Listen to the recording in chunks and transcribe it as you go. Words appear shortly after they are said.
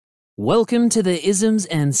Welcome to the Isms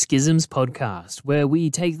and Schisms podcast, where we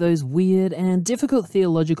take those weird and difficult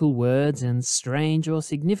theological words and strange or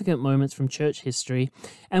significant moments from church history,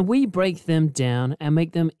 and we break them down and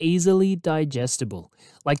make them easily digestible,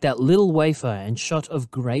 like that little wafer and shot of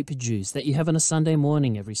grape juice that you have on a Sunday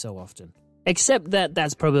morning every so often. Except that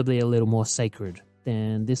that's probably a little more sacred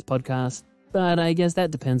than this podcast, but I guess that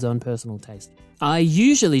depends on personal taste. I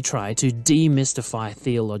usually try to demystify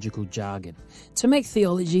theological jargon to make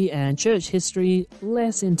theology and church history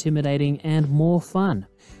less intimidating and more fun.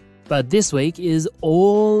 But this week is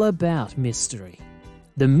all about mystery.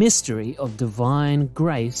 The mystery of divine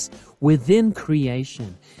grace within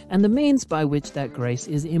creation and the means by which that grace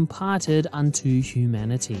is imparted unto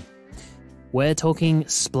humanity. We're talking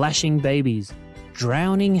splashing babies,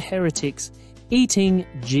 drowning heretics, eating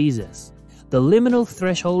Jesus. The liminal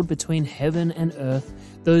threshold between heaven and earth,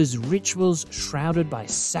 those rituals shrouded by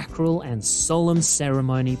sacral and solemn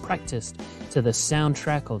ceremony practiced to the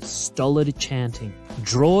soundtrack of stolid chanting.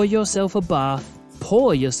 Draw yourself a bath,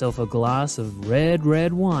 pour yourself a glass of red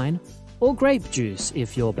wine, or grape juice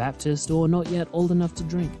if you're Baptist or not yet old enough to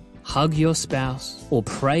drink. Hug your spouse or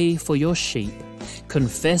pray for your sheep.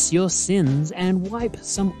 Confess your sins and wipe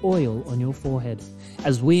some oil on your forehead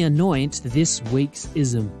as we anoint this week's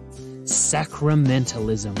ism.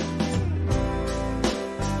 Sacramentalism.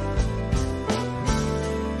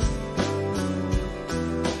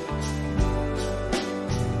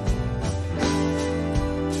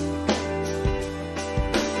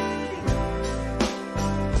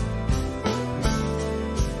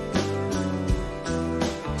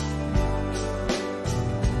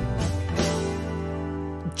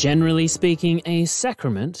 Generally speaking, a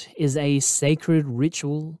sacrament is a sacred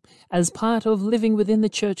ritual as part of living within the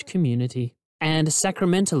church community. And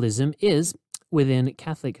sacramentalism is, within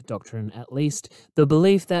Catholic doctrine at least, the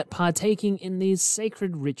belief that partaking in these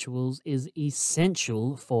sacred rituals is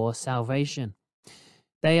essential for salvation.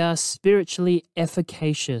 They are spiritually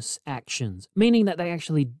efficacious actions, meaning that they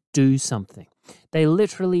actually do something. They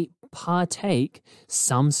literally partake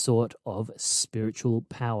some sort of spiritual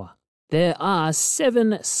power. There are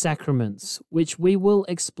 7 sacraments, which we will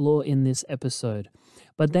explore in this episode,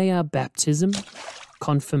 but they are baptism,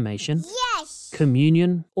 confirmation,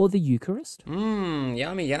 communion or the Eucharist,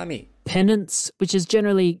 Yummy. penance, which is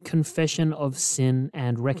generally confession of sin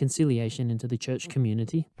and reconciliation into the church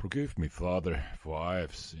community, Forgive me, Father, for I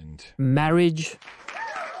have sinned. marriage,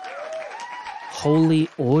 holy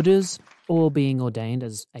orders, or being ordained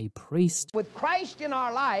as a priest, With Christ in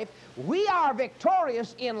our life, we are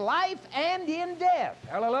victorious in life and in death.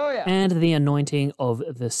 Hallelujah. and the anointing of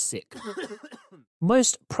the sick.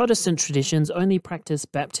 Most Protestant traditions only practice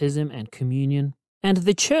baptism and communion, and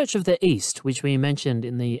the Church of the East, which we mentioned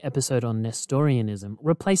in the episode on Nestorianism,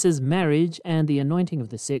 replaces marriage and the anointing of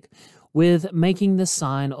the sick with making the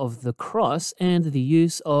sign of the cross and the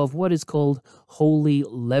use of what is called holy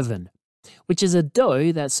leaven, which is a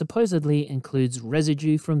dough that supposedly includes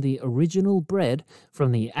residue from the original bread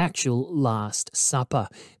from the actual Last Supper,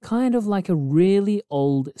 kind of like a really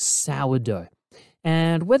old sourdough.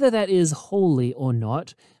 And whether that is holy or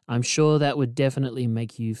not, I'm sure that would definitely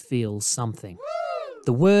make you feel something.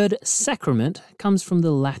 The word sacrament comes from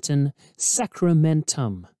the Latin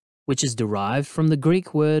sacramentum, which is derived from the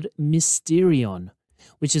Greek word mysterion,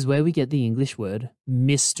 which is where we get the English word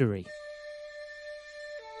mystery.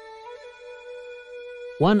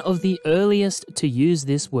 One of the earliest to use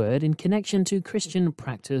this word in connection to Christian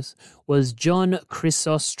practice was John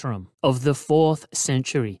Chrysostom of the 4th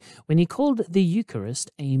century, when he called the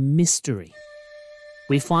Eucharist a mystery.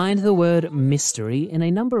 We find the word mystery in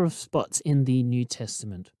a number of spots in the New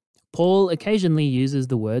Testament. Paul occasionally uses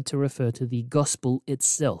the word to refer to the gospel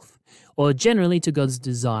itself, or generally to God's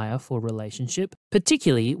desire for relationship,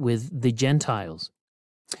 particularly with the Gentiles.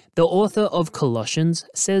 The author of Colossians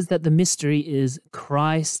says that the mystery is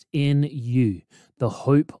Christ in you, the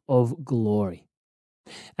hope of glory.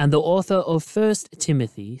 And the author of 1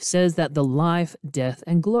 Timothy says that the life, death,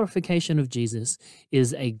 and glorification of Jesus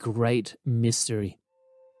is a great mystery.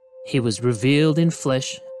 He was revealed in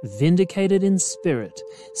flesh, vindicated in spirit,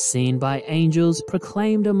 seen by angels,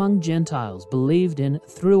 proclaimed among Gentiles, believed in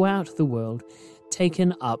throughout the world,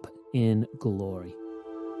 taken up in glory.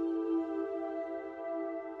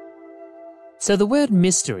 So the word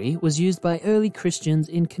mystery was used by early Christians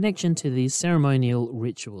in connection to these ceremonial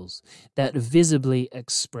rituals that visibly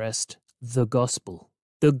expressed the gospel.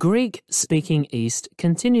 The Greek-speaking East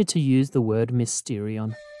continued to use the word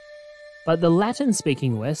mysterion, but the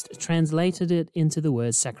Latin-speaking West translated it into the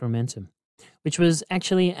word sacramentum, which was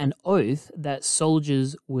actually an oath that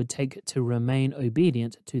soldiers would take to remain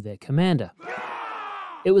obedient to their commander.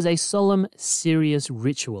 It was a solemn, serious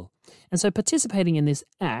ritual, and so participating in this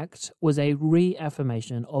act was a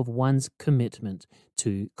reaffirmation of one's commitment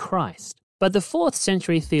to Christ. But the 4th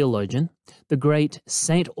century theologian, the great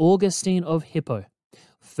Saint Augustine of Hippo,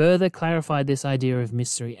 further clarified this idea of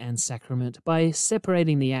mystery and sacrament by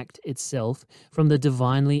separating the act itself from the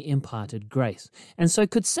divinely imparted grace, and so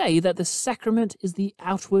could say that the sacrament is the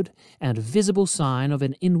outward and visible sign of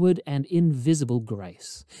an inward and invisible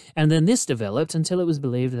grace. And then this developed until it was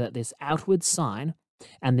believed that this outward sign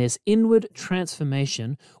and this inward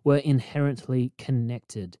transformation were inherently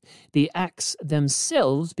connected. The acts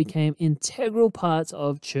themselves became integral parts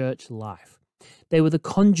of church life. They were the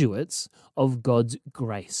conduits of God's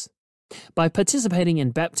grace. By participating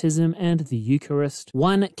in baptism and the Eucharist,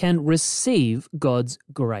 one can receive God's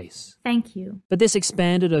grace. Thank you. But this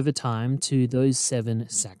expanded over time to those 7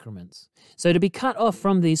 sacraments. So to be cut off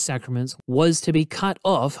from these sacraments was to be cut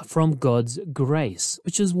off from God's grace,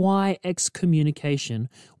 which is why excommunication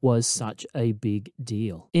was such a big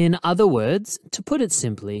deal. In other words, to put it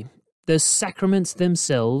simply, the sacraments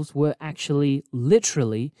themselves were actually,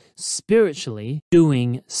 literally, spiritually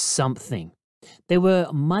doing something. They were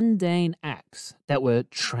mundane acts that were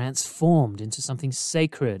transformed into something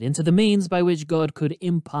sacred, into the means by which God could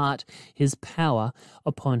impart his power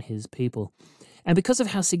upon his people. And because of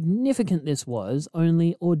how significant this was,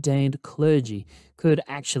 only ordained clergy could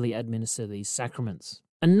actually administer these sacraments.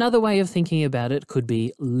 Another way of thinking about it could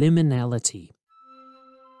be liminality.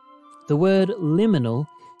 The word liminal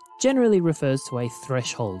generally refers to a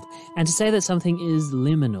threshold, and to say that something is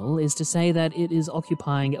liminal is to say that it is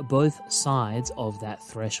occupying both sides of that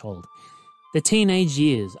threshold. The teenage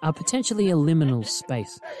years are potentially a liminal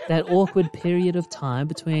space, that awkward period of time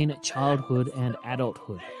between childhood and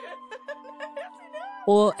adulthood.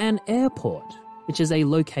 Or an airport, which is a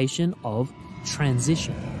location of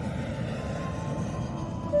transition.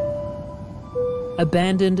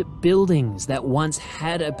 Abandoned buildings that once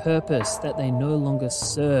had a purpose that they no longer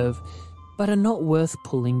serve, but are not worth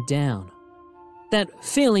pulling down. That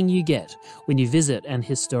feeling you get when you visit an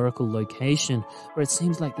historical location where it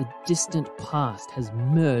seems like the distant past has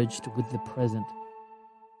merged with the present.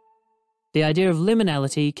 The idea of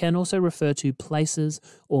liminality can also refer to places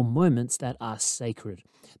or moments that are sacred,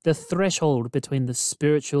 the threshold between the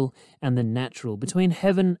spiritual and the natural, between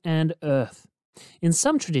heaven and earth. In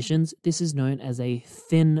some traditions, this is known as a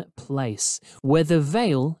thin place, where the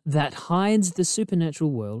veil that hides the supernatural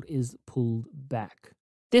world is pulled back.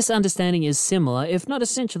 This understanding is similar, if not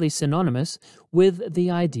essentially synonymous, with the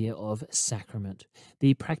idea of sacrament.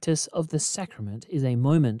 The practice of the sacrament is a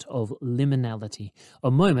moment of liminality, a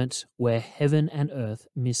moment where heaven and earth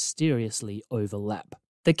mysteriously overlap.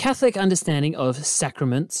 The Catholic understanding of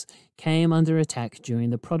sacraments came under attack during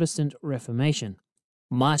the Protestant Reformation.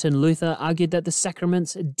 Martin Luther argued that the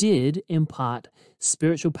sacraments did impart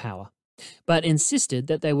spiritual power, but insisted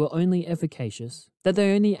that they were only efficacious, that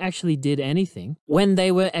they only actually did anything when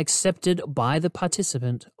they were accepted by the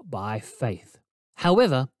participant by faith.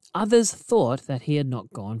 However, others thought that he had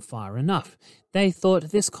not gone far enough. They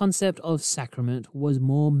thought this concept of sacrament was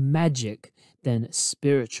more magic than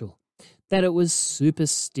spiritual, that it was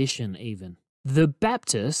superstition even. The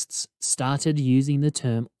Baptists started using the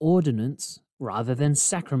term ordinance rather than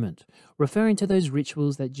sacrament, referring to those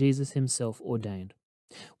rituals that Jesus himself ordained.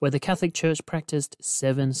 Where the Catholic Church practiced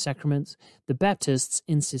 7 sacraments, the Baptists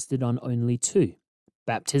insisted on only 2,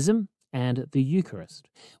 baptism and the Eucharist,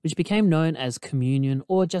 which became known as communion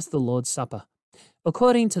or just the Lord's Supper.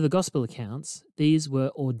 According to the Gospel accounts, these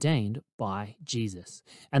were ordained by Jesus,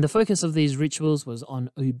 and the focus of these rituals was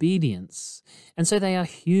on obedience, and so they are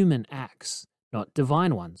human acts, not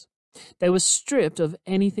divine ones. They were stripped of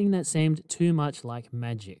anything that seemed too much like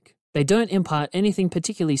magic. They don't impart anything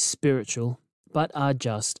particularly spiritual, but are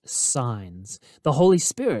just signs. The Holy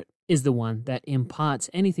Spirit is the one that imparts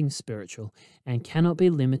anything spiritual and cannot be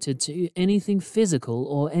limited to anything physical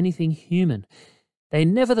or anything human. They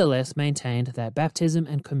nevertheless maintained that baptism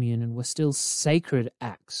and communion were still sacred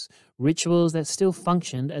acts, rituals that still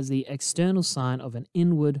functioned as the external sign of an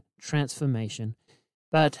inward transformation.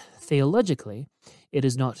 But theologically, it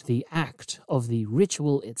is not the act of the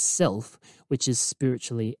ritual itself which is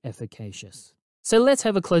spiritually efficacious. So let's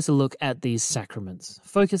have a closer look at these sacraments,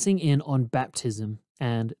 focusing in on baptism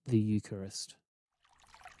and the Eucharist.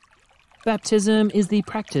 Baptism is the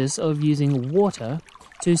practice of using water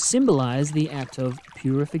to symbolize the act of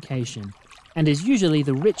purification, and is usually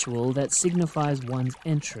the ritual that signifies one's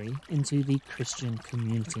entry into the Christian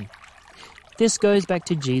community. This goes back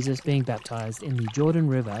to Jesus being baptized in the Jordan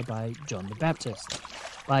River by John the Baptist.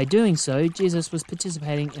 By doing so, Jesus was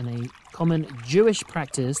participating in a common Jewish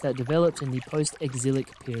practice that developed in the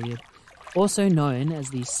post-exilic period, also known as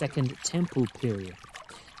the Second Temple period,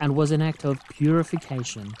 and was an act of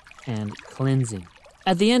purification and cleansing.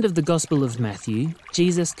 At the end of the Gospel of Matthew,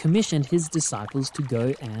 Jesus commissioned his disciples to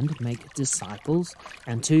go and make disciples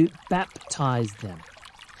and to baptize them.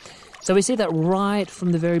 So we see that right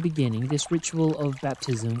from the very beginning, this ritual of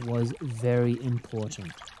baptism was very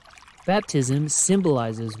important. Baptism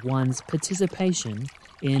symbolizes one's participation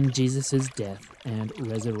in Jesus' death and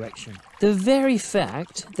resurrection. The very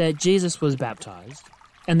fact that Jesus was baptized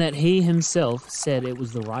and that he himself said it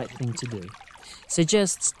was the right thing to do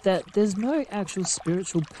suggests that there's no actual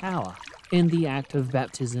spiritual power in the act of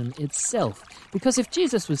baptism itself, because if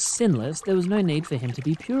Jesus was sinless, there was no need for him to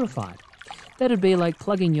be purified. That'd be like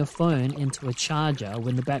plugging your phone into a charger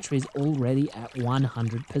when the battery's already at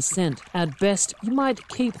 100%. At best, you might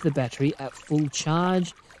keep the battery at full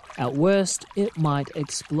charge. At worst, it might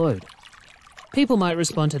explode. People might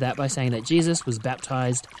respond to that by saying that Jesus was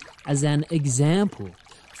baptized as an example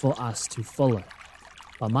for us to follow.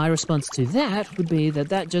 Well, my response to that would be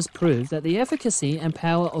that just proves that the efficacy and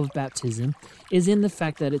power of baptism is in the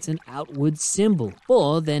fact that it's an outward symbol,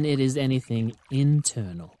 more than it is anything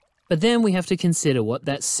internal. But then we have to consider what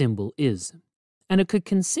that symbol is. And it could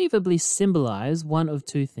conceivably symbolize one of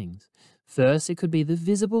two things. First, it could be the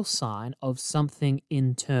visible sign of something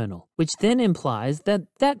internal, which then implies that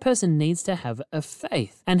that person needs to have a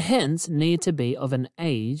faith, and hence need to be of an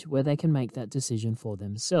age where they can make that decision for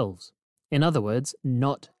themselves. In other words,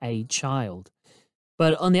 not a child.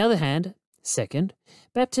 But on the other hand, second,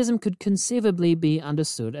 baptism could conceivably be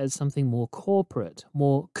understood as something more corporate,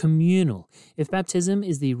 more communal. If baptism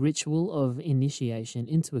is the ritual of initiation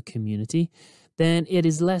into a community, then it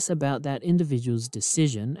is less about that individual's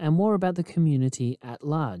decision and more about the community at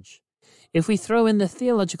large. If we throw in the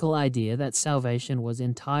theological idea that salvation was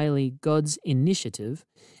entirely God's initiative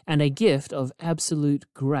and a gift of absolute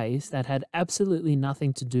grace that had absolutely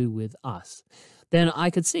nothing to do with us, then I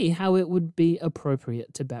could see how it would be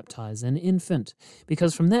appropriate to baptize an infant,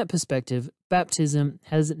 because from that perspective, baptism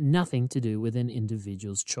has nothing to do with an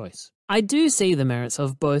individual's choice. I do see the merits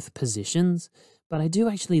of both positions, but I do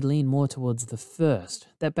actually lean more towards the first,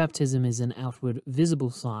 that baptism is an outward visible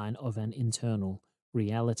sign of an internal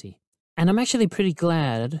reality. And I'm actually pretty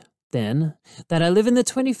glad, then, that I live in the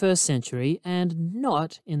 21st century and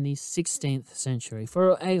not in the 16th century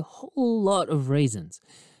for a whole lot of reasons.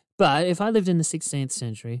 But if I lived in the 16th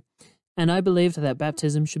century and I believed that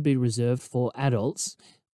baptism should be reserved for adults,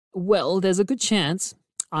 well, there's a good chance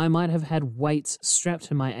I might have had weights strapped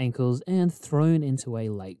to my ankles and thrown into a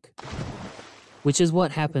lake. Which is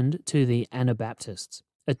what happened to the Anabaptists,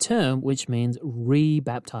 a term which means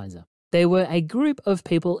re-baptizer. They were a group of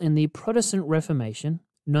people in the Protestant Reformation,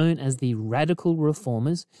 known as the Radical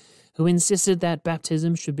Reformers, who insisted that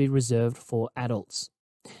baptism should be reserved for adults.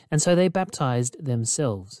 And so they baptized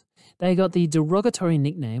themselves. They got the derogatory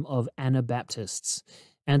nickname of Anabaptists,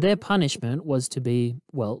 and their punishment was to be,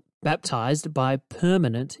 well, baptized by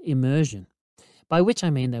permanent immersion, by which I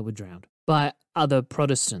mean they were drowned, by other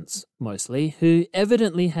Protestants, mostly, who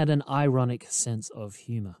evidently had an ironic sense of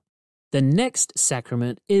humor. The next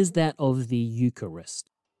sacrament is that of the Eucharist.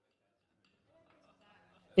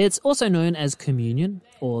 It's also known as communion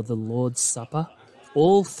or the Lord's Supper.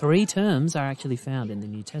 All three terms are actually found in the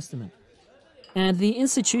New Testament. And the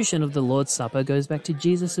institution of the Lord's Supper goes back to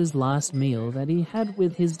Jesus' last meal that he had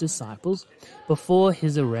with his disciples before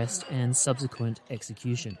his arrest and subsequent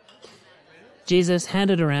execution. Jesus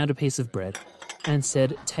handed around a piece of bread and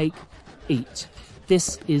said, "Take, eat.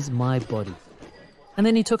 This is my body." And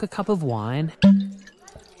then he took a cup of wine,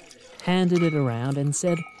 handed it around and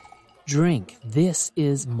said, "Drink, this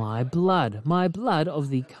is my blood of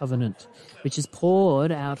the covenant, which is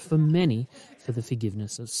poured out for many for the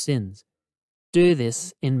forgiveness of sins. Do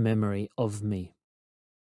this in memory of me."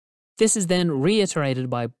 This is then reiterated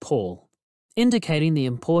by Paul, indicating the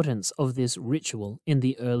importance of this ritual in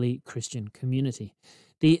the early Christian community.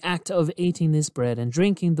 The act of eating this bread and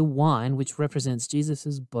drinking the wine, which represents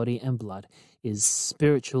Jesus' body and blood, is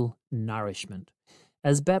spiritual nourishment.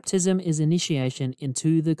 As baptism is initiation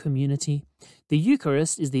into the community, the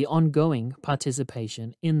Eucharist is the ongoing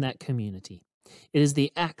participation in that community. It is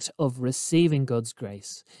the act of receiving God's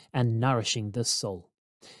grace and nourishing the soul.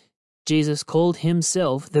 Jesus called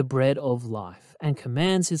himself the bread of life and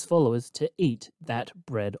commands his followers to eat that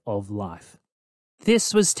bread of life.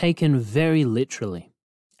 This was taken very literally.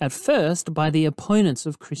 At first, by the opponents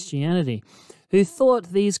of Christianity, who thought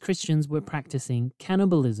these Christians were practicing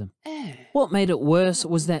cannibalism. What made it worse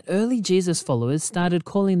was that early Jesus followers started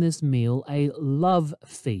calling this meal a love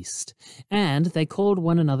feast, and they called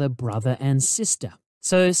one another brother and sister.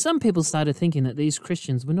 So some people started thinking that these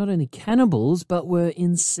Christians were not only cannibals, but were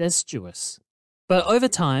incestuous. But over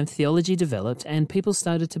time, theology developed and people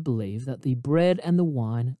started to believe that the bread and the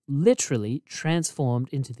wine literally transformed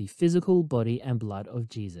into the physical body and blood of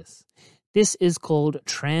Jesus. This is called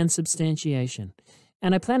transubstantiation.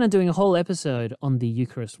 And I plan on doing a whole episode on the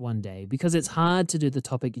Eucharist one day because it's hard to do the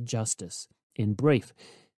topic justice in brief.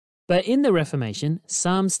 But in the Reformation,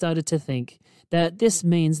 some started to think that this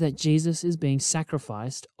means that Jesus is being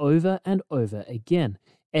sacrificed over and over again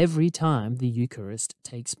every time the Eucharist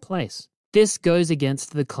takes place. This goes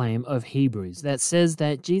against the claim of Hebrews that says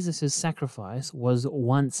that Jesus' sacrifice was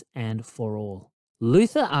once and for all.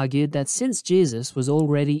 Luther argued that since Jesus was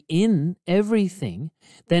already in everything,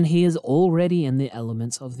 then he is already in the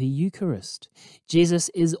elements of the Eucharist. Jesus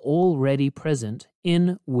is already present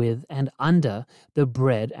in, with, and under the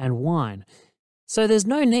bread and wine. So there's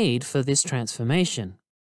no need for this transformation.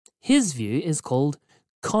 His view is called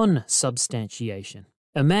consubstantiation.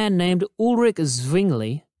 A man named Ulrich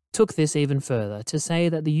Zwingli took this even further to say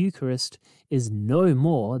that the Eucharist is no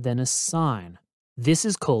more than a sign. This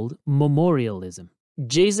is called memorialism.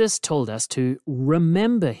 Jesus told us to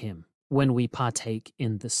remember him when we partake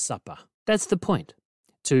in the supper. That's the point.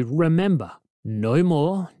 To remember, no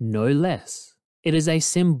more, no less. It is a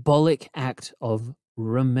symbolic act of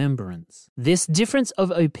remembrance. This difference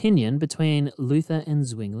of opinion between Luther and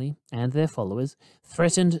Zwingli and their followers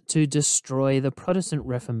threatened to destroy the Protestant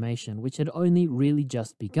Reformation, which had only really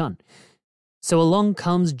just begun. So along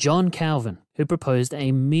comes John Calvin, who proposed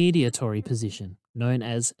a mediatory position known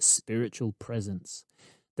as spiritual presence.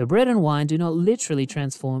 The bread and wine do not literally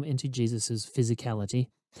transform into Jesus' physicality,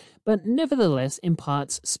 but nevertheless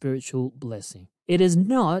imparts spiritual blessing. It is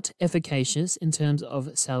not efficacious in terms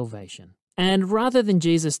of salvation. And rather than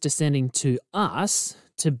Jesus descending to us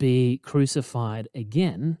to be crucified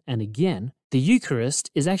again and again, the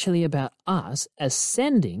Eucharist is actually about us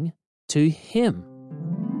ascending to him.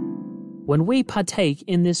 When we partake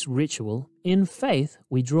in this ritual, in faith,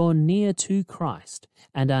 we draw near to Christ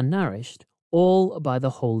and are nourished all by the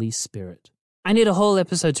Holy Spirit. I need a whole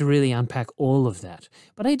episode to really unpack all of that,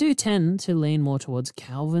 but I do tend to lean more towards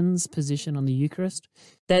Calvin's position on the Eucharist,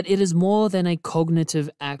 that it is more than a cognitive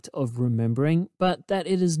act of remembering, but that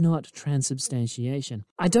it is not transubstantiation.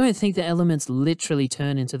 I don't think the elements literally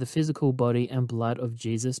turn into the physical body and blood of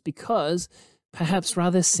Jesus because, perhaps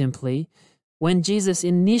rather simply, when Jesus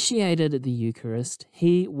initiated the Eucharist,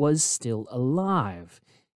 he was still alive.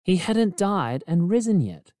 He hadn't died and risen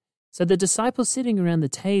yet. So the disciples sitting around the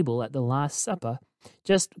table at the Last Supper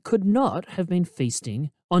just could not have been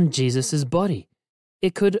feasting on Jesus' body.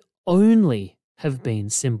 It could only have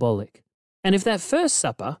been symbolic. And if that first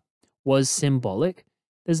supper was symbolic,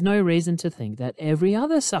 there's no reason to think that every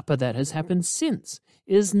other supper that has happened since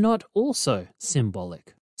is not also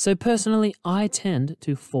symbolic. So personally, I tend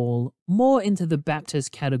to fall more into the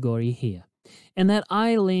Baptist category here, and that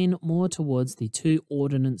I lean more towards the two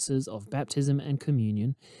ordinances of baptism and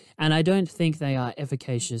communion, and I don't think they are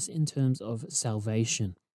efficacious in terms of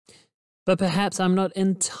salvation. But perhaps I'm not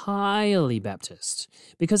entirely Baptist,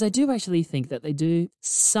 because I do actually think that they do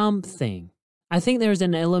something. I think there is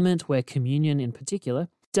an element where communion in particular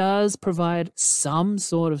does provide some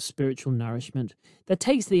sort of spiritual nourishment that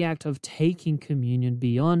takes the act of taking communion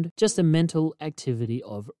beyond just a mental activity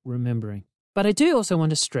of remembering. But I do also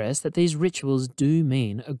want to stress that these rituals do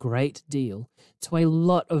mean a great deal to a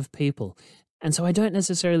lot of people, and so I don't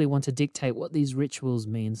necessarily want to dictate what these rituals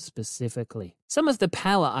mean specifically. Some of the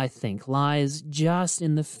power, I think, lies just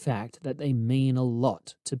in the fact that they mean a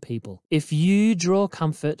lot to people. If you draw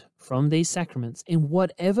comfort from these sacraments in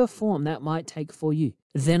whatever form that might take for you,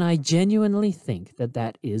 then I genuinely think that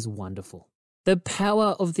that is wonderful. The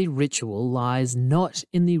power of the ritual lies not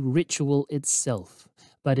in the ritual itself,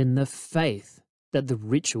 but in the faith that the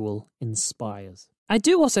ritual inspires. I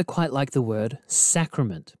do also quite like the word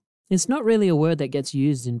sacrament. It's not really a word that gets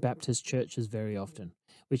used in Baptist churches very often,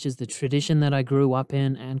 which is the tradition that I grew up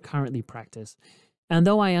in and currently practice. And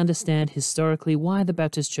though I understand historically why the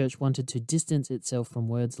Baptist Church wanted to distance itself from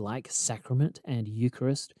words like sacrament and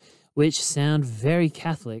Eucharist, which sound very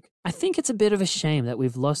Catholic, I think it's a bit of a shame that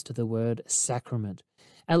we've lost the word sacrament,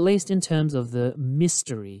 at least in terms of the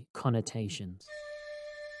mystery connotations.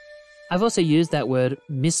 I've also used that word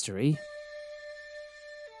mystery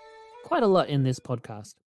quite a lot in this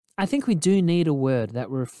podcast. I think we do need a word that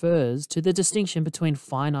refers to the distinction between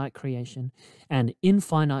finite creation and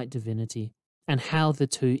infinite divinity and how the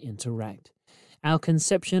two interact. our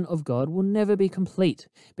conception of God will never be complete,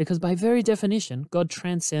 because by very definition, God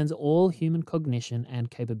transcends all human cognition and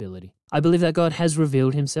capability. I believe that God has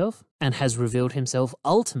revealed himself, and has revealed himself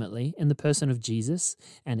ultimately in the person of Jesus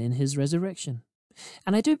and in his resurrection.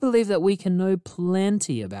 And I do believe that we can know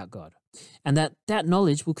plenty about God, and that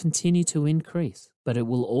knowledge will continue to increase, but it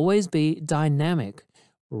will always be dynamic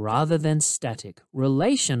rather than static,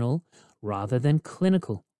 relational rather than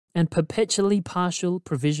clinical, and perpetually partial,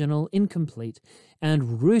 provisional, incomplete,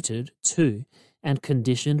 and rooted to and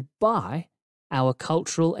conditioned by our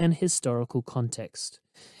cultural and historical context.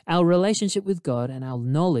 Our relationship with God and our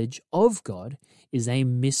knowledge of God is a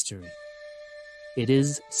mystery. It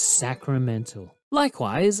is sacramental.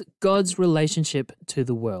 Likewise, God's relationship to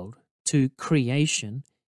the world, to creation,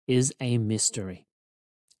 is a mystery.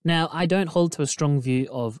 Now, I don't hold to a strong view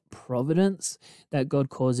of providence, that God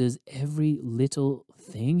causes every little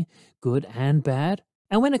thing, good and bad.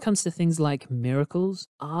 And when it comes to things like miracles,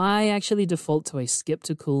 I actually default to a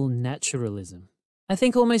skeptical naturalism. I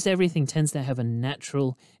think almost everything tends to have a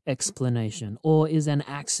natural explanation or is an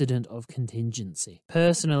accident of contingency.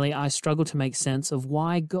 Personally, I struggle to make sense of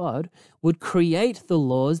why God would create the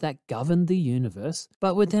laws that govern the universe,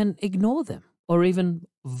 but would then ignore them or even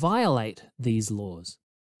violate these laws.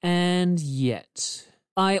 And yet,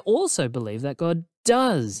 I also believe that God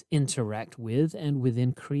does interact with and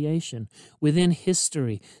within creation, within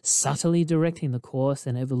history, subtly directing the course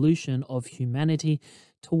and evolution of humanity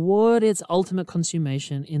toward its ultimate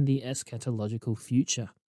consummation in the eschatological future.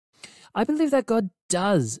 I believe that God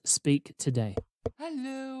does speak today.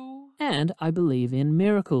 Hello. And I believe in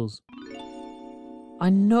miracles. I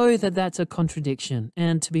know that that's a contradiction,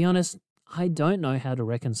 and to be honest, I don't know how to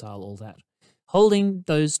reconcile all that. Holding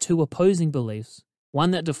those two opposing beliefs,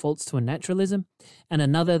 one that defaults to a naturalism and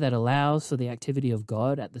another that allows for the activity of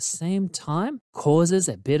God at the same time, causes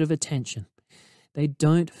a bit of a tension. They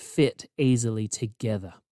don't fit easily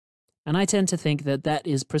together. And I tend to think that that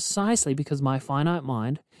is precisely because my finite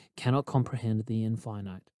mind cannot comprehend the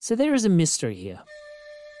infinite. So there is a mystery here.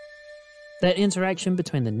 That interaction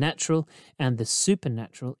between the natural and the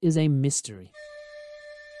supernatural is a mystery.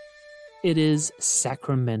 It is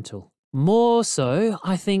sacramental. More so,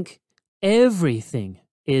 I think everything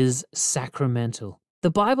is sacramental. The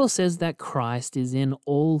Bible says that Christ is in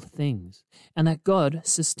all things and that God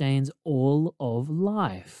sustains all of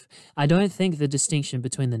life. I don't think the distinction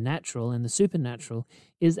between the natural and the supernatural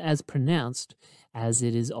is as pronounced as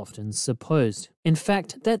it is often supposed. In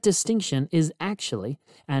fact, that distinction is actually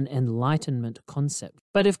an Enlightenment concept.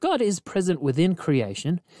 But if God is present within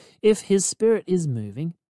creation, if his Spirit is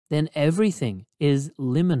moving, then everything is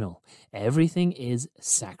liminal. Everything is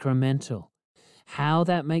sacramental. How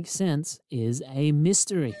that makes sense is a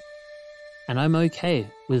mystery. And I'm okay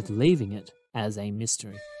with leaving it as a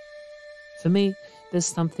mystery. For me, there's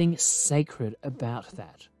something sacred about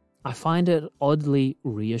that. I find it oddly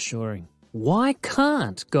reassuring. Why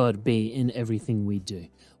can't God be in everything we do?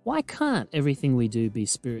 Why can't everything we do be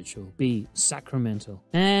spiritual, be sacramental?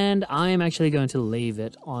 And I am actually going to leave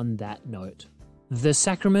it on that note. The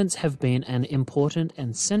sacraments have been an important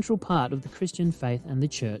and central part of the Christian faith and the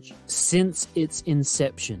Church since its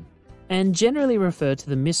inception, and generally refer to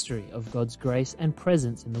the mystery of God's grace and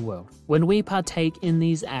presence in the world. When we partake in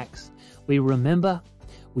these acts, we remember,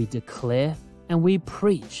 we declare, and we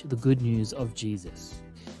preach the good news of Jesus.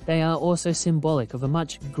 They are also symbolic of a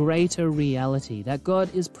much greater reality, that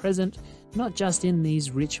God is present not just in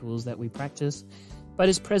these rituals that we practice, but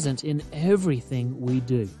is present in everything we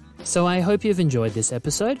do. So I hope you've enjoyed this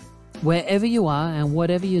episode. Wherever you are and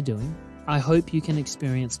whatever you're doing, I hope you can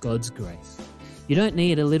experience God's grace. You don't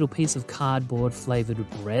need a little piece of cardboard flavored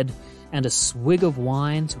bread and a swig of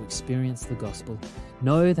wine to experience the gospel.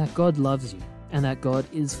 Know that God loves you and that God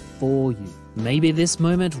is for you. Maybe this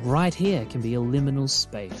moment right here can be a liminal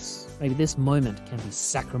space. Maybe this moment can be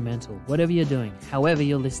sacramental, whatever you're doing, however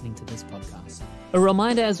you're listening to this podcast. A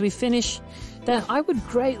reminder as we finish that I would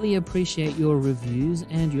greatly appreciate your reviews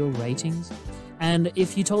and your ratings. And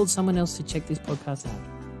if you told someone else to check this podcast out,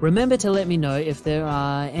 remember to let me know if there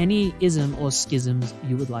are any ism or schisms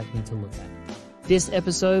you would like me to look at. This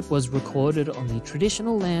episode was recorded on the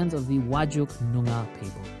traditional lands of the Whadjuk Noongar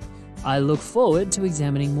people. I look forward to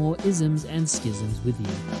examining more isms and schisms with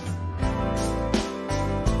you.